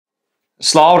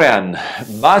سڵاوڕیان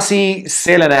باسی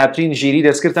سێ لە نایابترین ژیری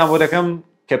دەستکردتان بۆ دەکەم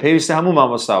کە پێویستە هەموو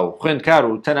مامۆستا و خوێندکار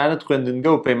و تەنانەت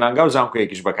خوێندنگە و پەیمانگا و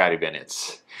زانکۆیەکیش بەکاری بێنێت.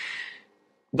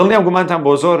 دڵنیام گومانتان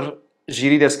بۆ زۆر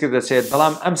ژیری دەستکرد دەچێت،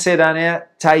 بەڵام ئەم سێدانەیە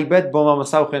تایبەت بۆ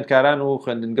مامۆستا و خوێندکاران و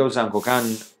خوێندنگە و زانکۆکان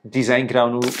دیزاین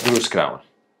کراون و دروست کراون.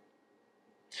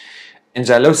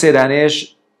 اینجا لەو سێدانەیەش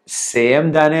سێیەم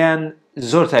دانەیان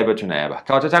زۆر تایبەت و نایابە.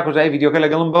 کەواتە تا کۆتایی ڤیدیۆکە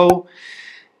لەگەڵم بە و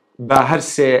بە هەر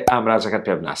سێ ئامڕازەکەت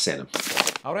پێ بناسێنم.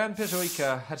 ئەوڕیان پێشەوەی کە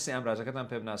هەر سێ ئامڕازەکەتان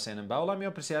پێ بناسێنم با وەڵامی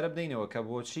ئەو پرسیارە بدەینەوە کە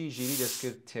بۆچی ژیری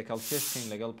دەستکرد تێکەڵکێش بکەین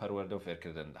لەگەڵ پەروەردە و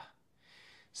فێرکردندا.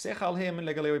 سێ خاڵ هەیە من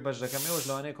لەگەڵ ئێوەی بەش دەکەم، ئێوەش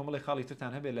لەوانەیە کۆمەڵی خاڵی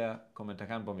ترتان هەبێت لە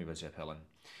کۆمنتەکان بۆمی بەجێپێڵن.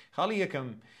 خاڵی یەکەم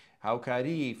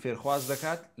هاوکاری فێرخواز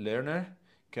دەکات لێرنەر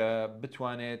کە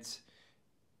بتوانێت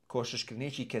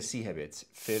کۆششکردنێکی کەسی هەبێت،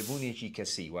 فێربوونێکی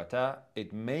کەسی، واتە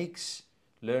it makes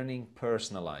learning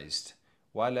personalized،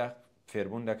 وا لە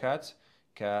فێربوون دەکات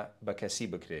کە بە کەسی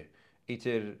بکرێ.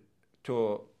 ئیتر تۆ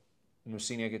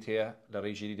نووسینێکت هەیە لە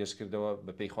ڕێی ژیری دەستکردەوە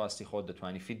بە پێی خواستی خۆت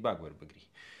دەتوانی فیدباک وەربگری،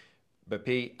 بە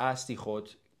پێی ئاستی خۆت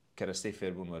کەرەستەی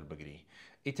فێربوون وەربگری.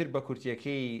 ئیتر بە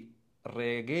کورتیەکەی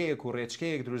ڕێگەیەک و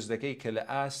ڕێچکەیەک دروست دەکەی کە لە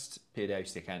ئاست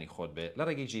پێداویستەکانی خۆت بێت لە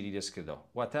ڕێگەی ژیری دەستکردەوە،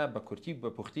 واتە بە کورتی بە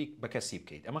پوختی بە کەسی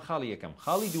بکەیت. ئەمە خاڵی یەکەم.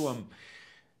 خاڵی دووەم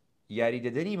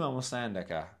یاریدەدەری مامۆستایان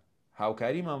دەکات،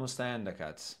 هاوکاری مامۆستایان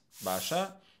دەکات. باشە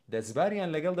دەستباریان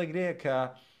لەگەڵ دەگرێت کە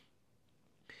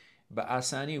بە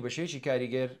ئاسانی و بەشێکی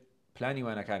کاریگەر پلانی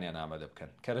وانەکانیان ئامادە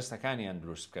بکەن، کەرەستەکانیان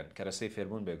دروست بکەن، کەرەستەی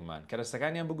فێربوون بێگومان،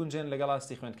 کەرەستەکانیان بگونجێن لەگەڵ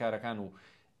ئاستی خوێندکارەکان و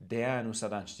دەیان و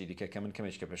سەدان شتی دیکە کە من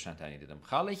کەمێک کە پێشانتانی دەدەم.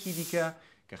 خاڵێکی دیکە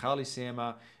کە خاڵی سێمە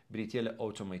بریتیە لە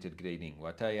ئۆتۆمەیتد گرێدینگ،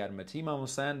 واتە یارمەتی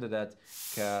مامۆستایان دەدات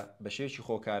کە بەشێکی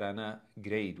خۆکارانە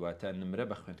گرید، واتە نمرە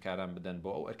بە خوێندکاران بدەن بۆ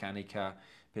ئەو ئەرکانەی کە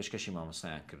پێشکەشی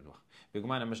مامۆستایان کردووە.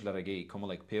 بێگومانە مەش لە ڕێگەی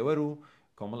کۆمەڵێک پێوەر و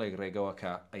کۆمەڵێک ڕێگەوە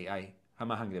کە AI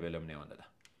هەمە هەنگ دەبێت لەم نێوەندەدا.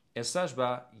 ئێستاش بە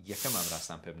یەکەم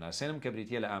ئامرازتان پێ بناسێنم کە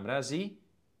بریتیە لە ئامرازی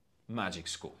ماجیک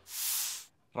سکوڵ.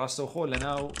 ڕاستەوخۆ لە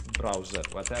ناو براوزەر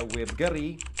واتە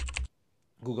وێبگەڕی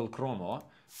گوگل کرۆمەوە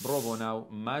بڕۆ بۆ ناو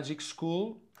ماجیک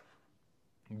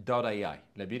سکوڵ.ai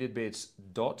لە بیرت بێت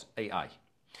 .ai.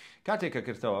 کاتێک کە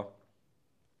کردەوە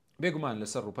بێگومان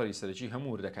لەسەر ڕووپەری سەرەکی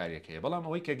هەموو وردەکاریەک هەیە، بەڵام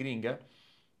ئەوەی کە گرینگە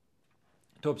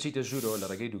تۆ بچیتە ژوورەوە لە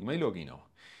ڕێگەی دوگمەی لۆگینەوە.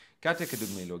 کاتێک کە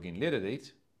دوگمەی لۆگین لێ دەدەیت،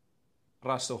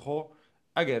 ڕاستەوخۆ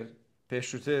ئەگەر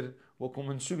پێشووتر وەکو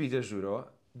من چوو بیتە ژوورەوە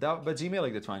بە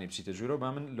جیمێڵێک دەتوانانی بچیتە ژوورەوە، با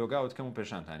من لۆگاوت کەم و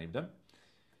پێشانتانی بدەم.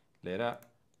 لێرە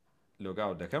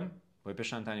لۆگاوت دەکەم بۆی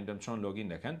پێشانتانی بدەم چۆن لۆگین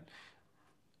دەکەن.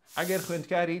 ئەگەر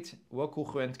خوێندکاریت وەکو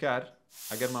خوێندکار،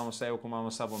 ئەگەر مامۆستای وەکو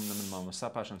مامۆستا بۆ من مامۆستا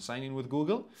پاشان ساینین وت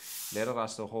گوگل، لێرە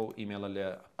ڕاستەوخۆ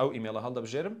ئەو ئیمێڵە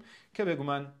هەڵدەبژێرم کە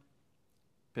بێگومان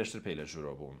پێشتر پێی لە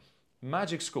ژوورەوە بووم.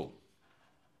 ماجیک سکوڵ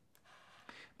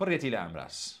بڕێتی لە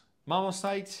ئامراز.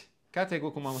 مامۆستایت کاتێک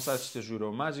وەکو مامۆستا چیتە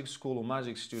ژوورەوە، ماجیک سکوڵ و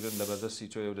ماجیک ستودنت لە بەردەستی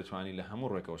تۆیە و دەتوانی لە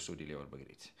هەموو ڕێکەوە سوودی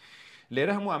لێوەربگریت.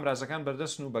 لێرە هەموو ئامرازەکان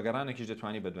بەردەستن و بە گەڕانێکیش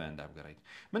دەتوانی بەدوایاندا بگەڕیت.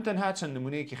 من تەنها چەند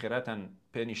نمونەیەکی خێراتان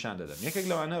پێ نیشان دەدەم. یەکێک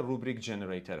لەوانە ڕوبریک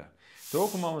جێنەرەیتەرە. تۆ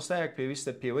وەکو مامۆستایەک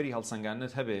پێویستە پێوەری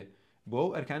هەڵسەنگاندنت هەبێ بۆ ئەو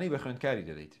ئەرکانەی بە خوێندکاری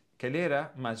دەدەیت کە لێرە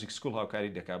ماجیک سکوڵ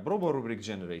هاوکاری دەکات. بڕۆ بۆ ڕوبریک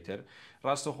جێنەرەیتەر،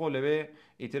 ڕاستەوخۆ لەوێ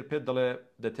ئیتر پێت دەڵێ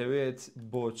دەتەوێت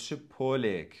بۆ چ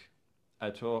پۆلێک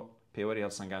ئەتۆ پێوەری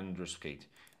هەڵسەنگاندن دروست بکەیت.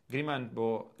 گریمان بۆ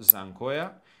زانکۆیە،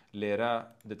 لێرە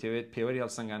دەتەوێت پێوەری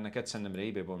هەڵسەنگاندنەکەت چەند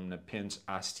نمرەیی بێ بۆ منە 5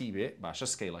 ئاستی بێ، باشە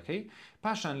سکەیلەکەی.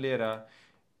 پاشان لێرە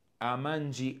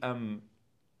ئامانجی ئەم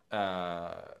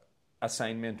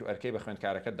ئەساینمنت و ئەرکەی بە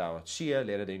خوێندکارەکە داوە چییە؟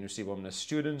 لێرە دەینووسی بۆ منە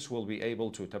students will be able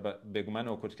to،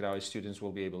 بێگومانەوە کورتکراوی students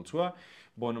will be able to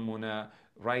بۆ نمونە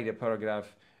write a paragraph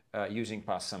using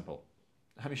past simple.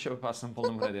 هەمیشە بە past simple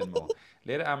نمرە دێنمەوە.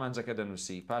 لێرە ئامانجەکە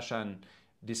دەنووسی، پاشان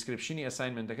دیسکریپشنی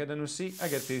ئەساینمنتەکە دەنووسی.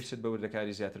 ئەگەر پێویستت بە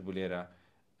وردەکاری زیاتر بوو لێرە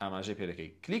ئاماژەی پێ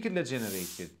دەکەیت. کلیکت لە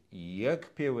جێنەرەیت کرد، یەک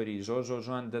پێوەری زۆر زۆر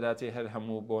جوان دەداتێ هەر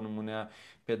هەموو بۆ نمونە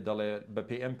پێت دەڵێ بە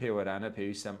پێی ئەم پێوەرانە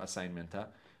پێویستەم ئەساینمنتە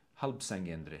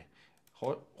هەڵبسەنگێندرێ.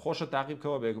 خۆشە تاقی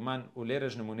بکەوە بێگومان و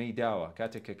لێرەش نمونەی داوە.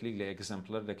 کاتێک کە کلیک لە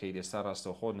ئێگزەمپلەر دەکەیت ئێستا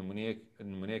ڕاستەوخۆ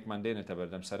نمونەیەکمان دێنێتە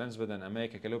بەردەم سەرنج بدەن. ئەمە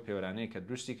یەکێکە لەو پێوەرانەیە کە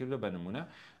دروستی کردو بە نمونە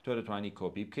تۆ دەتوانی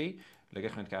کۆپی بکەیت لەگە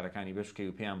خوێندکارەکانی بەش بکەی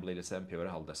و پێیان بڵێ لەسەر ئەم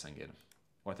پێوەرە هەڵدەسەنگێنم،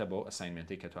 واتە بۆ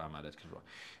ئەساینمنتەی کە تۆ ئامادەت کردووە.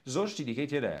 زۆر شتی دیکەی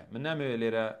تێدایە. من نامەوێت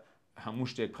لێرە هەموو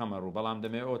شتێک بخەمە ڕوو، بەڵام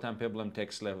دەمەوێت ئەوتان پێ بڵم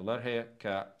تێکس لێڤڵەر هەیە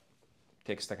کە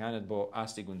تێکستەکانت بۆ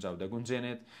ئاستی گونجاو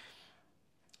دەگونجێنێت.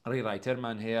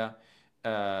 ڕیڕایتەرمان هەیە،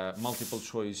 مالتیپل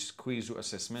چۆیس کویز و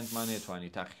ئەسسمنتمان هەیە، توانی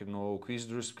تاقیکردنەوە و کویز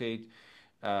دروست بکەیت.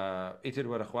 ئیتر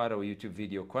وەرە خوارەوە یوتیوب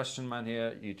ڤیدیۆ کوێستچنمان هەیە،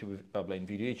 یوتیوب بڵین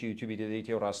ڤیدیۆیەکی یوتیوبی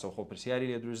دەدەیتێ و ڕاستەوخۆ پرسیاری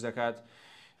لێ دروست دەکات.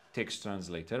 تێکست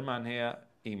ترانسلیتەرمان هەیە،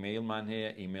 ئیمەیلمان هەیە،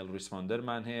 ئیمەیل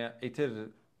ریسپۆندەرمان هەیە، ئیتر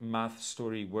ماث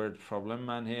ستۆری وەرد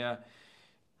پرۆبلەممان هەیە،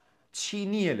 چی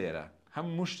نییە لێرە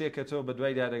هەموو شتێک کە تۆ بە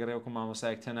دوای دادەگەڕێ وەکو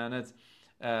مامۆستایەک تەنانەت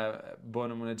بۆ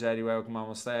نمونە جاری وای وەکو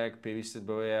مامۆستایەک پێویستت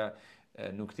بەوەیە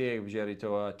نوکتەیەک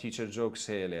بژێریتەوە تیچەر جۆکس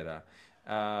هەیە لێرە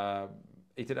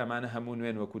ئیتر ئەمانە هەموو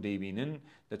نوێن وەکو دەیبینن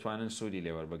دەتوانن سوودی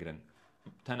لێوەربگرن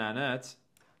تەنانەت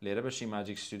لێرە بەشی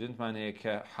ماجیک ستودنتمان هەیە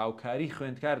کە هاوکاری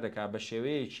خوێندکار دەکات بە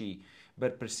شێوەیەکی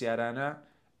بەرپرسیارانە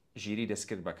ژیری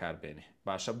دەستکرد بەکاربێنێ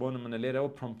باشە بۆ نمونە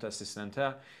لێرەوە پرۆمپت ئەسیستەنتە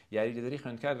یاریدەدەری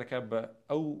خوێندکار دەکات بە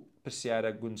ئەو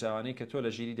پرسیارە گونجاوانەی کە تۆ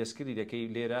لە ژیری دەستکردی دەکەی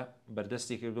لێرە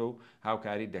بەردەستی کردو و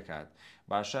هاوکاری دەکات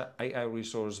باشە AI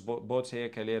ریسۆرس بۆت هەیە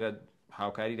کە لێرە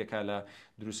هاوکاری دەکات لە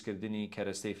دروستکردنی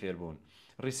کەرەستەی فێربوون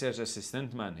ریسێرچ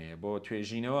ئەسیستەنتمان هەیە بۆ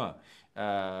توێژینەوە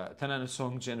تەنانەت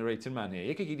سۆنگ جێنەرەیترمان هەیە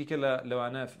یەکێکی دیکە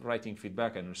لەوانە ڕایتینگ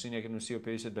فیدباکە نووسینێک نووسی و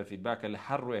پێویست بە فیدباکە لە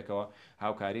هەر ڕوویەکەوە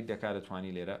هاوکاری دەکات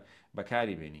دەتوانی لێرە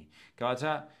بەکاری بێنی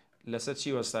کەواتە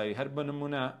لەسەرچی وەستاوی هەر بە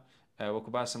نمونە وەکو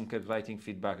باسم کرد ڕایتینگ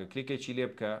فیدباکە کلیکێکی لێ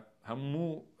بکە هەموو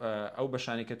ئەو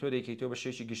بەشانی کە تۆ دەیکەیتەوە بە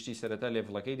شێوکی گشتی سەرەتا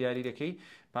لێڤڵەکەی دیاری دەکەی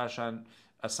پاشان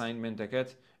ئەساینمنتەکەت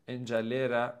اینجا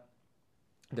لێرە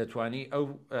دەتوانی ئەو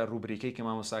ڕوبریکەی کە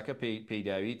مامۆستاکە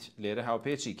پێیداویت لێرە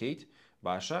هاوپێچی کەیت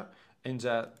باشە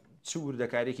اینجا چ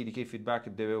وردەکارێکی دیکەی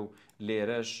فیدباکت دەوێ و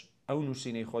لێرەش ئەو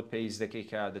نووسینەی خۆت پێویست دەکەی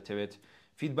کە دەتەوێت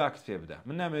فیدباکت پێ بدە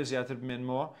من نامەوێت زیاتر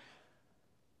بمێنمەوە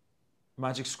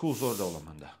ماجیک سکوڵ زۆر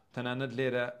دەوڵەمەندە تەنانەت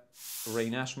لێرە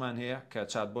ڕێیناشمان هەیە کە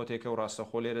چاتبۆتێکە و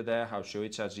ڕاستەخۆ لێرەدایە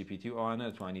هاوشێوەی چات جی پی تی و ئەوانە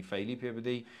دەتوانی فایلی پێ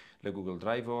بدەی لە گوگل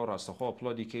درایڤەوە ڕاستەخۆ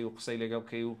ئەپلۆدیکەی و قسەی لەگەڵ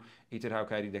بکەی و ئیتر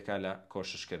هاوکاری دەکات لە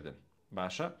کۆششکردن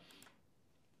باشە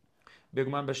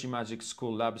بێگومان بەشی ماجیک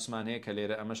سکوڵ لابسمان هەیە کە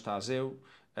لێرە ئەمەش تازێ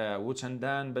و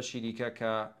چەندان بەشی دیکە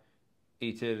کە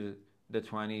ئیتر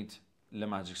دەتوانیت لە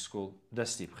ماجیک سکوڵ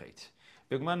دەستی بخەیت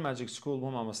بێگومان ماجیک سکوڵ بۆ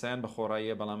مامۆستایان بە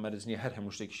خۆڕاییە بەڵام مەرزنی هەر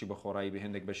هەموو شتێکیشی بە خۆڕایی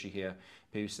بهێندێک بەشی هەیە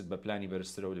پێویستت بە پلانی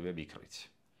بەرزترەوە دەبێ بیکڕیت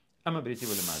ئەمە بریتی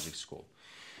بۆ لە ماجیک سکوڵ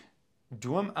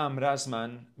دووەم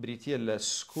ئامرازمان بریتیە لە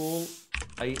سکوڵ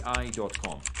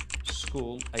AI.com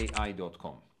سکوڵ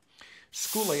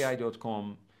AI.com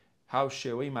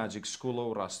هاوشێوەی ماجیک سکوڵە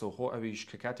و ڕاستەوخۆ ئەویش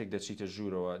کە کاتێک دەچیتە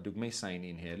ژوورەوە دوگمەی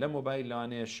ساینین هەیە لە مۆبایل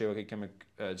لەوانەیە شێوەکەی کەمێک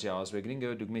جیاواز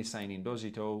بێگرنگەوە دوگمەی ساینین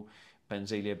دۆزیتەوە و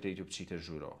پەنجەی لێ بدەیت و بچیتە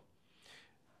ژوورەوە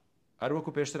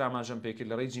هەروەکو پێشتر ئاماژەم پێکرد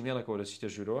لە ڕێی جیمێلەکەەوە دەچیتە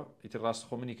ژوورەوە ئیتر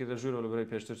ڕاستەخۆ منی کردە ژوورەوە لە بەرەی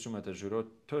پێشتر چوومەتە ژوورەوە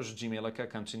تۆش جیمێلەکە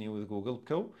کەمچنی و گوگل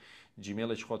بکە و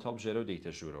جیمێلێکی خۆت هەڵبژێرە و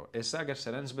دەیتە ژوورەوە ئێستا گەر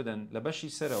سەرنج بدەن لە بەشی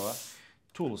سەرەوە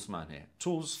تولزمان هەیە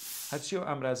تولز هەرچی و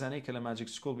ئامرازانەی کە لە ماجیک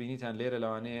سکوڵ بینیتان لێرە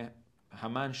لەوانەیە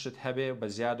هەمان شت هەبێ بە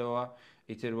زیادەوە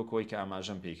ئیتر وەکۆی کە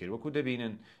ئاماژەم پێکرد وەکو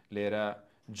دەبینن لێرە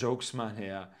جۆکسمان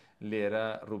هەیە لێرە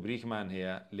ڕوبریکمان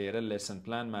هەیە لێرە لێسن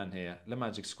پلانمان هەیە لە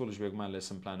ماجیک سکوڵش بێگومان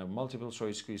لێسن پلانە مالتیپل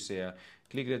چۆیس کویس هەیە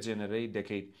کلیکرە جێنەرەی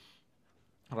دەکەیت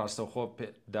ڕاستەوخۆ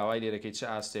داوای لێرەکەی چه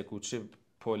ئاستێک و چ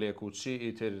پۆلێک و چی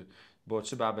ئیتر بۆ چ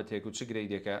بابەتێک و چ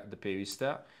گرەیدێکە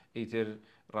پێویستە ئیتر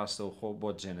ڕاستەوخۆ بۆ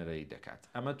جێنەرەی دەکات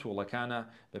ئەمە تووڵەکانە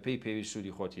بەپێی پێویست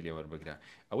سوودی خۆتی لێوەربگرە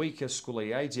ئەوەی کە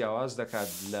سکوڵەیای جیاواز دەکات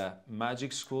لە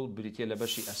ماجیک سکوڵ بریتە لە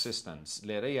بەشی ئەسیستەنس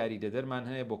لێرە یاریدەدەرمان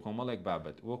هەیە بۆ کۆمەڵێک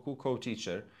بابەت وەکو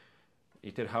کۆتیچەر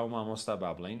ئیتر هاو مامۆستا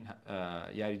با بڵین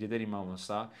یاریدەدەری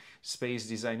مامۆستا سپیس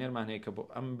دیزاینەرمان هەیە کە بۆ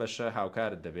ئەم بەشە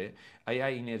هاوکارت دەبێ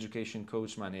AI in education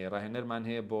coachمان هەیە ڕاهێنەرمان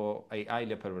هەیە بۆ AI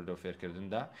لە پەروەردە و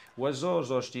فێرکردندا و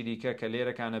زۆر شتی دیکە کە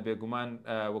لێرەکانە بێگومان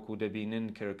وەکو دەبینن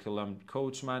کریکولەم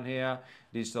کۆچمان هەیە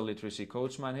دیجیتال لیترسی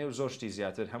کۆچمان هەیە و زۆر شتی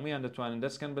زیاتر هەمویان دەتوانن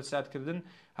دەستکەن بە چاتکردن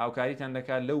هاوکاریتان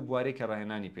دەکات لەو بوارەی کە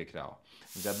ڕاهێنانی پێکراوە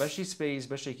دا بەشی سپیس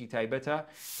بەشێکی تایبەتە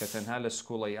کە تەنها لە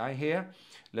سکوڵ AI هەیە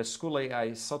لە سکوڵ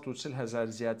AI 140,000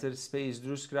 زیاتر سپیس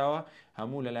دروست کراوە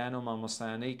هەموو لەلایەنەوە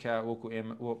مامۆستایانەی کە وەکو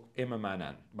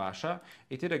ئێمەمانان باشە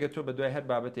ئیتر ئەگەر تۆ بە دوای هەر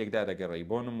بابەتێکدا دەگەڕی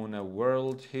بۆ نمونە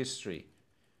world history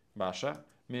باشە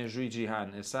مێژووی جیهان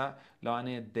ئێستا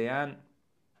لەوانەیە دەیان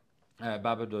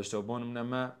بابەت دۆشتەوە بۆ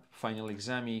نمونەمە فاینەڵ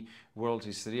ئیگزامی world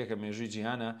history کە مێژووی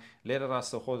جیهانە لێرە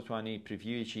ڕاستەخۆ دەتوانی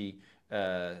پریڤیوێکی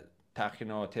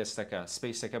تاقینەوە تێستەکە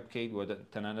سپیسەکە بکەیت و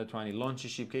تەنانەت دەتوانی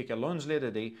لۆنچیشی بکەیت کە لۆنج لێ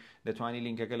دەدەی دەتوانی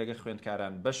لینکەکە لەگە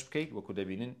خوێندکاران بەش بکەیت وەکو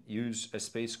دەبینن use a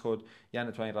space code یان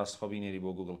دەتوانین ڕاستەخۆ بینێری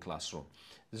بۆ گوگل کلاسڕوم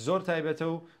زۆر تایبەتە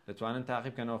و دەتوانن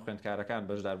تاقی بکەنەوە خوێندکارەکان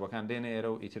بەشداربووەکان دێنە ئێرە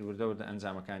و ئیتر وردە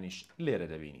ئەنجامەکانیش لێرە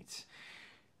دەبینیت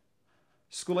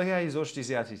سکوڵەیای زۆر شتی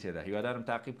زیاتری تێدا هیوادارم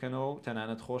تاقی بکەنەوە و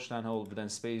تەنانەت خۆشتان هەوڵ بدەن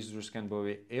سپیس دروستکەن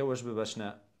بۆوێ ئێوەش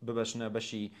ببەشنە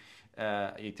بەشی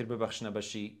ئیتر ببەخشنە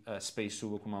بەشی سپیس و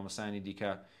وەکو مامۆستایانی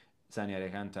دیکە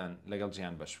زانیاریەکانتان لەگەڵ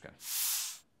جیان بەش بکەن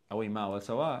ئەوەی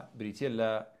ماوەتەوە بریتە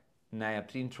لە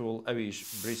نایابترین تروڵ ئەویش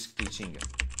بریسک تیچینگە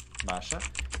باشە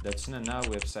دەچنە ناو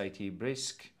وێبسایتی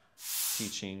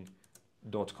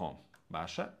briskteaching.com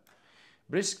باشە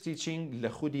بریسک تیچینگ لە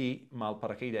خودی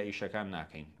ماڵپەڕەکەیدا ئیشەکان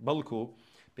ناکەین بەڵکو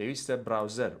پێویستە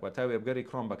براوزەر وەتا وێبگەری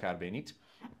کڕۆم بەکاربێنیت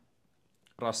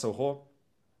ڕاستەوخۆ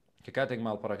کە کاتێک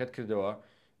ماڵپەڕەکەت کردەوە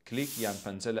کلیک یان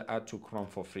پەنجە لە ئاد تو کڕۆم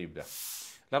فۆ فری بدە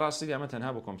لە ڕاستی ئەمە تەنها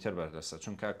بۆ کۆمپیوتەر بەردەستە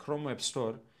چونکە کڕۆم وێب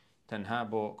ستۆر تەنها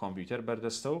بۆ کۆمپیوتەر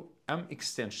بەردەستە و ئەم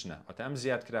ئیکستێنشنە وەتا ئەم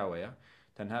زیاد کراوەیە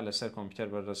تەنها لەسەر کۆمپیوتەر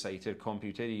بەردەستە ئیتر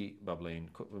کۆمپیوتەری بە بڵین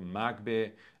ماک بێ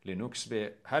لینوکس بێ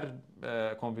هەر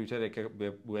کۆمپیوتەرێک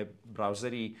وێب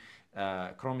براوزەری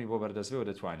کڕۆمی بۆ بەردەست بێ و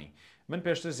دەتوانی من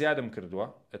پێشتر زیادم کردووە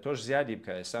تۆش زیادی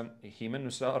بکە ئێستا هیمن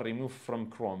نووسراوە ریموف فرۆم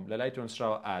کڕۆم لە لای تۆ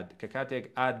نووسراوە ئاد کە کاتێک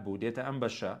ئاد بوو دێتە ئەم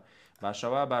بەشە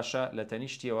باشەوە باشە لە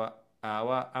تەنیشتیەوە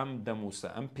ئاوا ئەم دەمووسە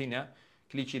ئەم پینە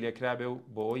کلیکی لێکرابێ و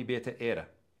بۆ ئەوی بێتە ئێرە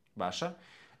باشە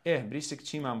بریسک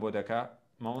چیمان بۆ دەکا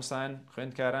مامۆستایان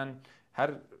خوێندکاران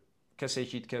هەر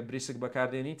کەسێکیت کە بریسک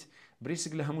بەکاردێنیت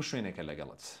بریسک لە هەموو شوێنێکە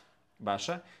لەگەڵت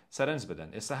باشە سەرنج بدەن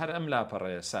ئێستا هەر ئەم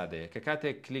لاپەڕەیە سادەیە کە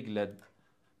کاتێک کلیک لە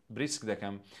بریسک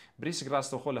دەکەم بریسک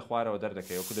ڕاستەوخۆ لە خوارەوە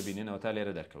دەردەکەی وەکو دەبینێنەوە تا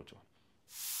لێرە دەرکەوتووە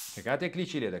کە کاتێک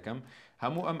کلیکی لێ دەکەم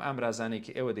هەموو ئەم ئامرازانێک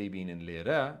کە ئێوە دەیبینن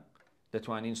لێرە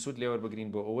دەتوانین سوود لێوەربگرین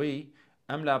بۆ ئەوەی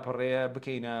ئەم لاپەڕەیە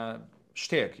بکەینە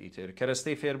شتێک ئیتر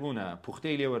کەرەستەی فێربوونە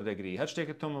پوختەی لێوەردەگری هەر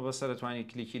شتێکت تۆمە بەسەر دەتوانی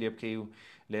کلیکی لێ بکەی و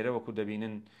لێرە وەکو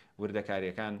دەبینن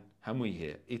وردەکاریەکان هەمووی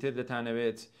هەیە ئیتر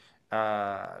دەتانەوێت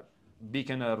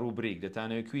بیکەنە ڕوبریک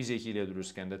دەتانەوێت کویزێکی لێ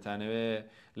دروستکەن دەتانەوێت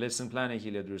لێسن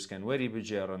پلانێکی لێ دروستکەن وەری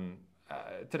بجێڕن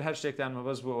تر هەر شتێکتان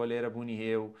مەبەست بۆ ئەوە لێرە بوونی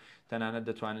هەیە و تەنانەت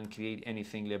دەتوانن کریت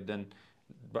ئەنیثینگ لێ بدەن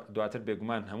دواتر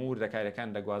بێگومان هەموو وردەکاریەکان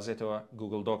دەگوازێتەوە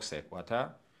گوگل دۆکسێک واتە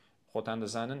خۆتان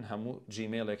دەزانن هەموو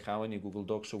جیمێلێک خاوەنی گوگل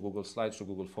دۆکس و گوگل سلایدز و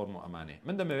گوگل فۆرم و ئەمانێ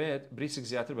من دەمەوێت بریسک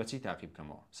زیاتر بەچی تاقی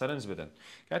بکەمەوە سەرنج بدەن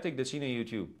کاتێک دەچینە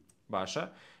یوتیوب باشە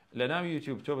لە ناو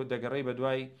یوتیوب تۆ دەگەڕێی بە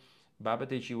دوای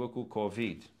بابەتێکی وەکو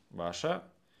کۆڤید باشە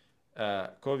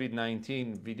کۆڤید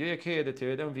 19 ڤیدیۆیەک هەیە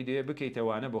دەتەوێت ئەم ڤیدیۆیە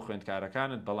بکەیتەوانە بۆ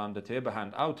خوێندکارەکانت بەڵام دەتەوێت بە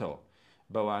هاند ئاوتەوە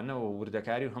بەوانەوە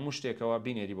وردەکاری و هەموو شتێکەوە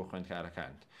بینێری بۆ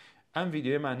خوێندکارەکانت ئەم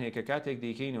ڤیدیۆمان هەیە کە کاتێک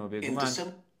دەیکەینەوە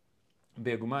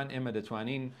بێگومان ئێمە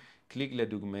دەتوانین کلیک لە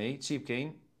دوگمەی چی بکەین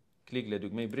کلیک لە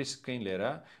دوگمەی بریسک بکەین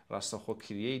لێرە ڕاستەخۆ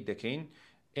کریەی دەکەین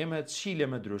ئێمە چی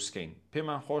لەمە دروستکەین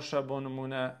پێمان خۆشە بۆ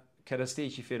نمونە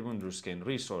کەرەستەیەکی فێربوون دروستکەین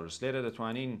ریسۆرس لێرە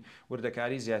دەتوانین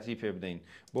وردەکاری زیاتری پێ بدەین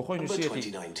بۆ خۆی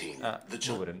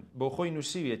بۆ خۆی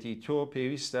نووسیوێتی تۆ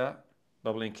پێویستە بە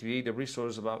بڵێن create a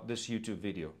resource about this YouTube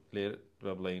video لێر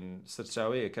بە بڵێن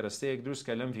سەرچاوەیە کەرەستەیەک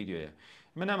دروستکە لەم ڤیدیۆیە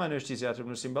من نامانوێشتی زیاتر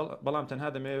بنووسیم بەڵام تەنها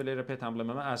دەمەوێت لێرە پێتان بڵێم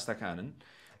ئەمە ئاستەکانن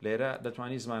لێرە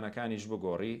دەتوانی زمانەکانیش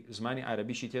بگۆڕی زمانی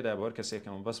عەرەبیشی تێدا بۆ هەر کەسێکە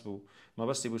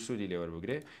مەبەستی بوو سوودی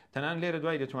لێوەربگرێ تەنان لێرە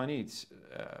دوای دەتوانیت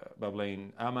بە بڵێن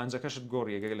ئامانجەکەشت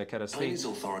گۆڕی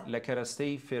لە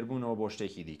کەرەستەی فێربوونەوە بۆ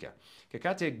شتێکی دیکە کە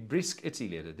کاتێک بریسک ئەتی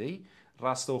لێ دەدەی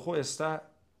ڕاستەوخۆ ئێستا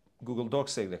گوگل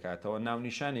دۆکسێک دەکاتەوە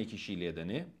ناونیشانێکیشی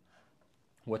لێدەنێ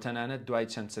و تەنانەت دوای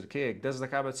چەند چرکەیەک دەست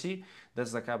دەکا بە چی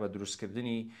دەست دەکا بە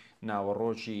دروستکردنی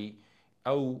ناوەڕۆکی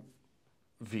ئەو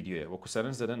ڤیدیۆیە وەکو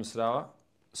سەرنج دەدەن نووسراوە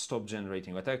stop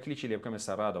generating وەتا کلیکی لێ بکەم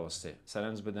ئێستا ڕادەوەستێ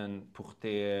سەرنج بدەن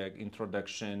پوختەیەک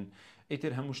introduction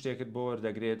ئیتر هەموو شتێکت بۆ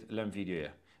وەردەگرێت لەم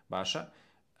ڤیدیۆیە باشە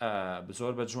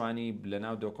زۆر بە جوانی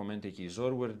لەناو دۆکۆمنتێکی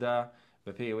زۆر وردا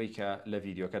بەپێی ئەوەی کە لە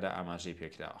ڤیدیۆکەدا ئاماژەی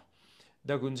پێکراوە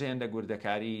دەگونجێن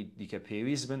دەگوردەکاری دیکە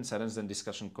پێویست بن سەرنجدەن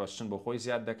دیسکشن کۆستن بۆ خۆی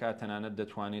زیاد دەکات تەنانەت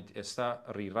دەتوانێت ئێستا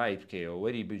ڕیڕایت بکەیەوە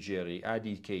وەری بجێڕی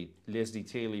ئادی کەیت لێز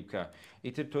دیتیلی بکە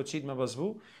ئیتر تۆ چیت مەبەست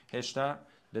بوو هێشتا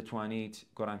دەتوانیت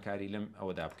گۆڕانکاری لەم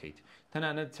ئەوەدا بکەیت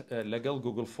تەنانەت لەگەڵ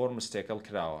گوگل فۆرمز تێکەڵ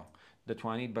کراوە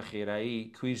دەتوانیت بە خێرایی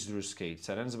کویز دروستکەیت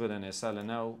سەرنج بدەن ئێستا لە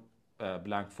ناو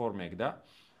بلانک فۆرمێکدا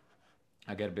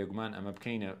ئەگەر بێگومان ئەمە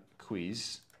بکەینە کویز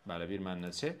با لە بیرمان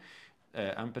نەچێ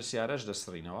ئەم پرسیارەش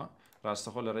دەستڕینەوە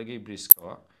ڕاستەخۆ لە ڕێگەی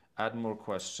بریسکەوە add more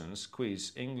questions quiz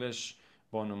English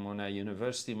بۆ نمونە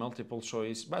university multiple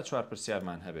choice با 4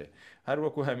 پرسیارمان هەبێ هەر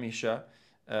وەکو هەمیشە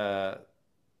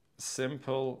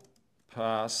simple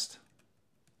past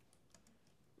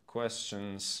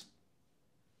questions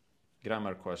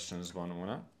grammar questions بۆ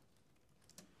نمونە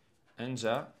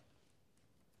اینجا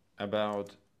about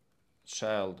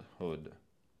childhood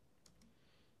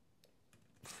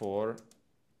for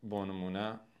بۆ نمونە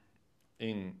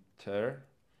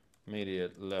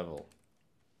intermediate level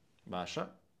باشە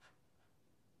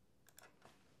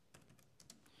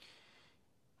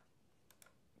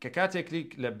کە کاتێک کلیک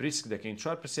لە بریسک دەکەین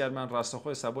 4 پرسیارمان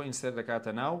ڕاستەخۆی ئێستا بۆ ئینسەر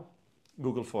دەکاتە ناو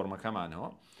گوگل فۆرمەکەمانەوە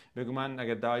بێگومان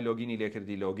ئەگەر داوای لۆگینی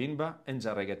لێکردی لۆگین بە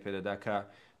ئەنجا ڕێگەت پێدەدا کە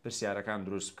پرسیارەکان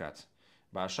دروست بکات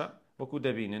باشە وەکو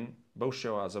دەبینن بەو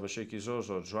شێوازە بەشێکی زۆر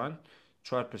زۆر جوان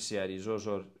 4 پرسیاری زۆر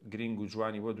زۆر گرنگ و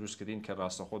جوانی بۆ دروستکردین کە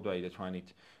ڕاستەخۆ دوای دەتوانیت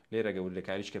لێرە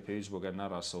گەوردەکاریش کە پێویست بۆ گەرنا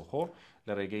ڕاستەوخۆ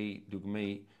لە ڕێگەی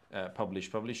دوگمەی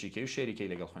پەبلیشی کەی و شێریکەی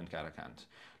لەگەڵ خوێندکارەکانت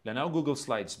لەناو گوگل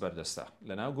سلایدز بەردەستە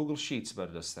لەناو گوگل شیتس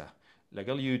بەردەستە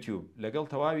لەگەڵ یوتیوب لەگەڵ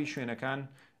تەواوی شوێنەکان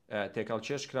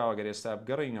تێکەڵچێش کراوە گەر ئێستا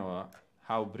بگەڕینەوە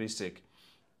هاو بریسک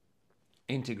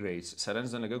integrates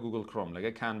سەرنجدەن لەگە گوگل کڕۆم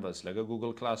لەگە کانڤەس لەگە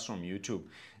گوگل کلاسڕوم یوتیوب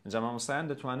ئەنجا مامۆستایان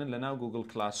دەتوانن لەناو گوگل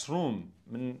کلاسڕوم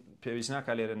من پێویست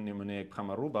ناکات لێرە نمونەیەک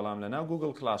بخەمە ڕوو بەڵام لەناو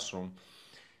گوگل کلاسڕوم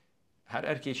هەر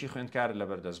ئەرکێکی خوێندکار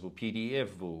لەبەردەست بوو PDF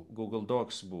بوو گوگل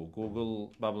دۆکس بوو گوگل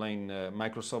با بڵین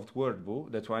مایکرۆسۆفت وۆرد بوو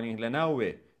دەتوانین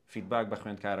لەناوێ فیدباک بە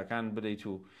خوێندکارەکان بدەیت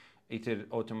و ئیتر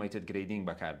ئۆتۆمەیتد گرێدینگ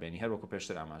بەکاربێنی هەر وەکو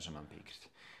پێشتر ئاماژەمان پێی کرد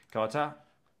کەواتە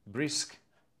بریسک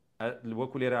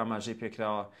وەکو لێرە ئاماژەی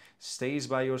پێکراوە stays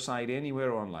by your side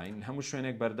anywhere online هەموو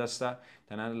شوێنێک بەردەستە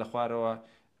تەنانەت لە خوارەوە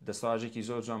دەستەواژێکی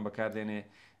زۆر جوان بەکاردێنێ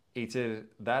ئیتر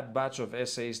that batch of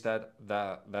essays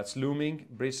that's looming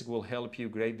Brisk will help you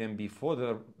grade them before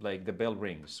the bell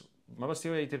rings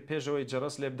مەبەستیەوە ئیتر پێشەوەی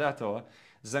جەرەس لێ بداتەوە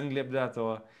زەنگ لێ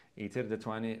بداتەوە ئیتر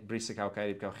دەتوانێت بریسک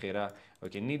هاوکاری بکە و خێرا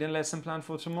okay need a lesson plan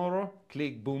for tomorrow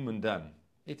click boom and done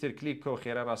ئیتر کلیک کۆ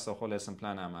خێرا ڕاستەوخۆ لێسن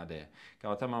پلان ئامادەیە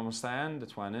کەواتە مامۆستایان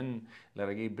دەتوانن لە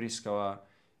ڕێگەی بریسکەوە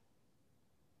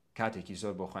کاتێکی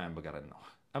زۆر بۆ خۆیان بگەڕێنەوە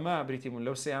ئەمە بریتیمون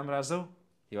لەو سێ ئامرازە و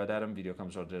هیوادارم ڤیدیۆکەم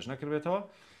زۆر درێژ نەکردبێتەوە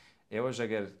ئێوەش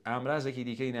ئەگەر ئامرازێکی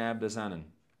دیکەی نایاب دەزانن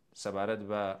سەبارەت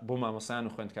بە بۆ مامۆستایان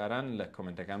و خوێندکاران لە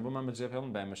کۆمنتەکان بۆمان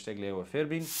بجێبهێڵن با مەشتێک لێەوە فێر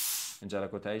بین ئەنجا لە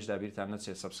کۆتاییشدا بیرتان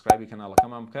نەچێت سەبسکرایبی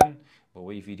کەناڵەکەمان بکەن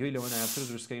بەوەی ڤیدیۆی لەوە نایابتر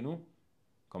دروستکەین و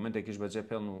کۆمنتێکیش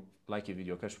بەجێبهێڵن و لایکی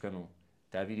ڤیدیۆکەش بکەن و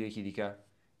تا ڤیدیۆیەکی دیکە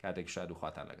کاتێک شاد و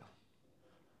خواتان لەگەڵ